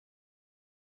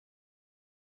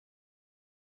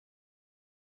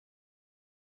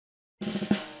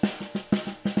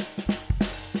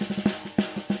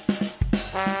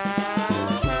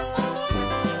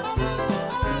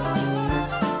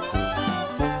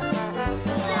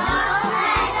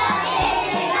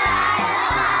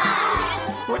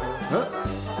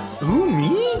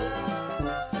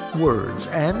words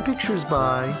and pictures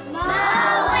by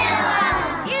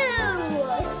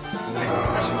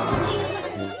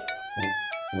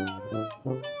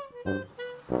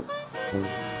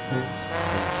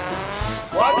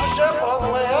Watch step on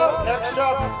the way out. Next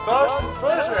stop, bus and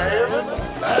Pleasure Haven.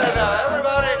 And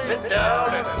everybody sit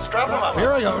down and strap them up.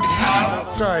 Here I go.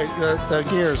 Sorry, the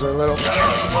gears are a little...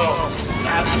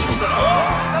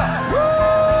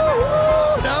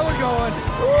 Now we're going.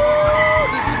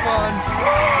 This is fun.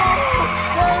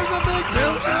 There's a big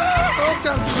bill.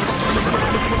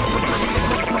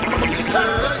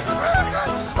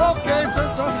 Okay,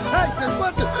 so hey, there's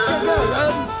what the...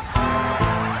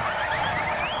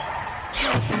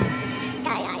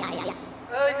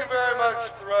 Thank you very much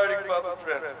for riding public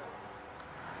transit.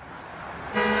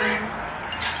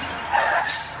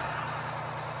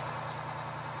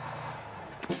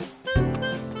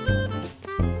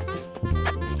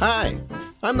 Hi,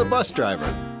 I'm the bus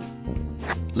driver.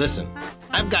 Listen,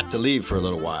 I've got to leave for a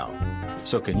little while.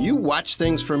 So can you watch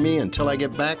things for me until I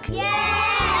get back?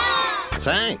 Yeah!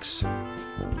 Thanks.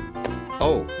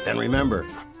 Oh, and remember,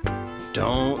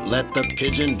 don't let the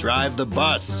pigeon drive the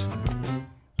bus.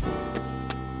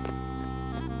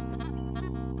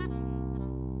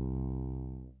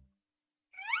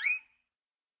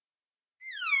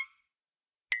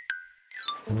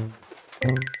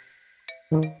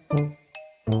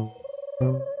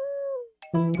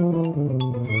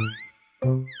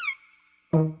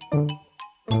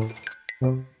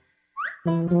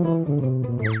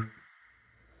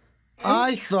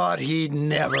 I thought he'd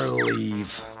never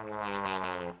leave.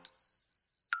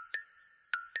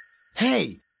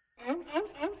 Hey,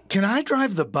 can I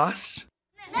drive the bus?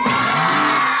 No!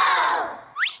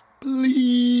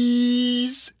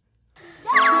 Please?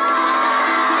 No!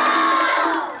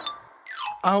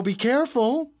 I'll be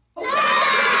careful. No!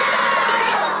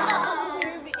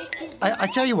 I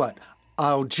tell you what,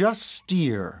 I'll just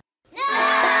steer.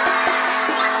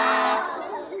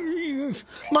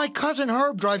 My cousin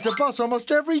Herb drives a bus almost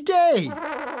every day.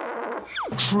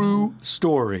 True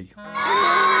story.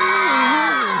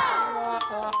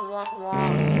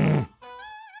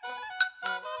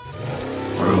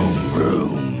 Vroom,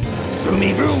 vroom.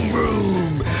 Vroomy, vroom,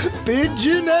 vroom.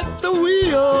 Pigeon at the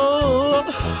wheel.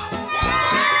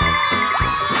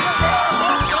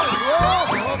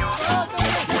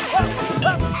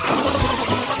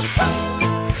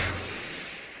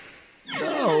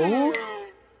 No.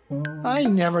 I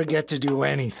never get to do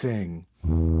anything.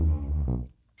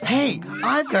 Hey,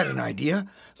 I've got an idea.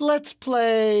 Let's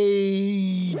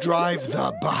play Drive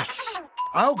the Bus.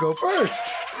 I'll go first.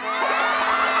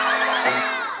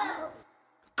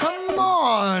 Come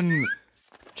on.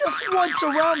 Just once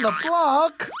around the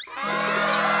block.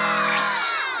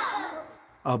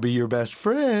 I'll be your best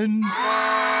friend.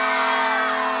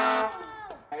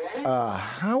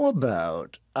 How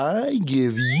about I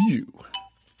give you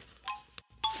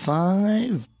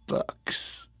 $5?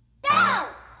 No!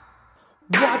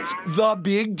 What's the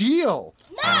big deal?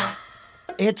 No!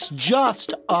 It's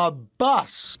just a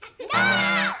bus.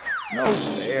 No! No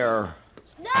fair.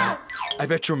 No! I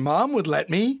bet your mom would let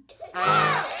me.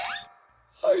 I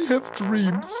have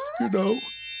dreams, you know.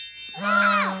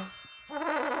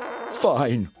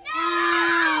 Fine.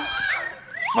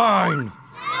 Fine.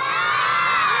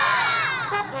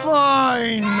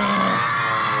 Fine.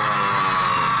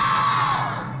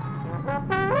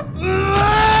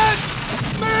 Let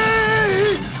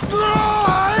me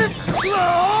drive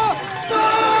the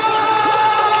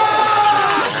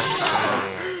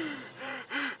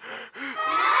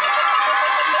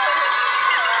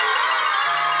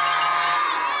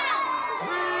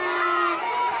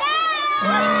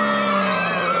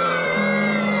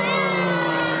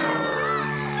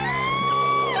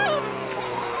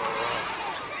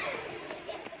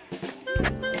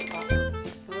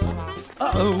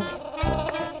Uh-oh.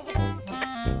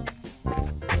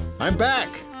 I'm back.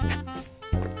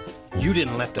 You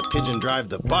didn't let the pigeon drive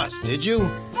the bus, did you?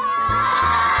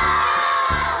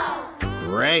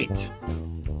 Great.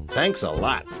 Thanks a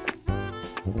lot.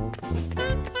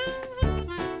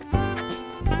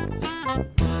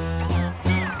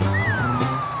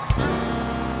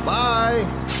 Bye.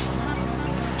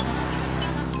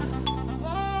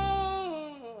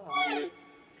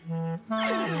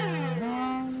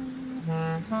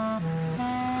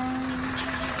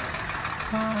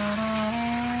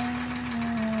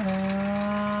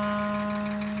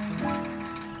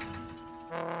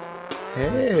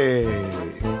 Hey.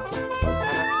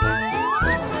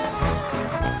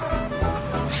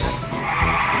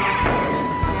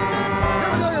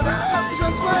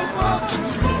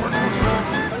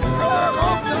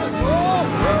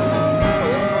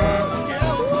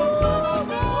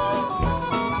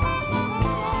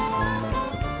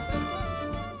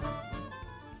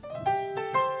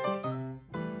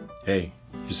 Hey,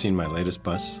 you seen my latest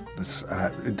bus?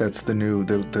 That's the new,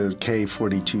 the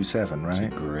K42.7, right?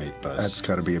 It's a great bus. That's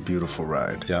got to be a beautiful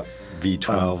ride. Yep.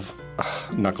 V12,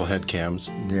 knucklehead cams.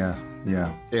 Yeah,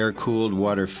 yeah. Air-cooled,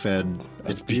 water-fed.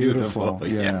 It's Beautiful. beautiful.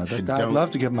 Yeah. I'd love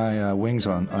to get my wings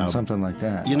on something like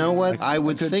that. You know what? I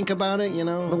would think about it, you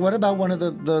know. But what about one of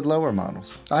the lower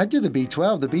models? I'd do the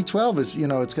B12. The B12 is,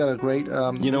 it's got a great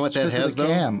You know what that has, though?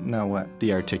 Cam. No, what?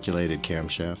 The articulated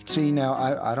camshaft. See, now,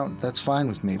 I don't, that's fine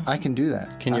with me. I can do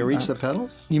that. Can you reach the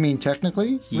pedals? You mean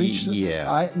technically? Reach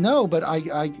yeah. No, but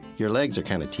I... Your legs are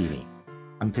kind of teeny.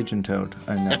 I'm pigeon-toed,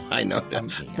 I know. I know.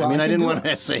 Well, I didn't want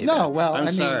to say that. No, well,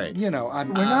 I'm sorry. we're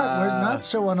not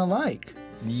so unalike.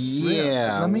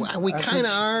 Yeah, we kind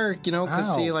of are, because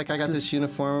How? see, like I got this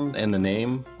uniform and the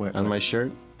name Wait. on my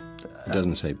shirt. It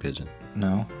doesn't say Pigeon.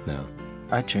 No, No,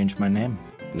 I changed my name.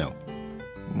 no.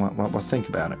 Well, think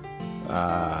about it.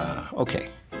 Okay.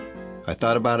 I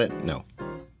thought about it. No.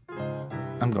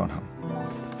 I'm going home.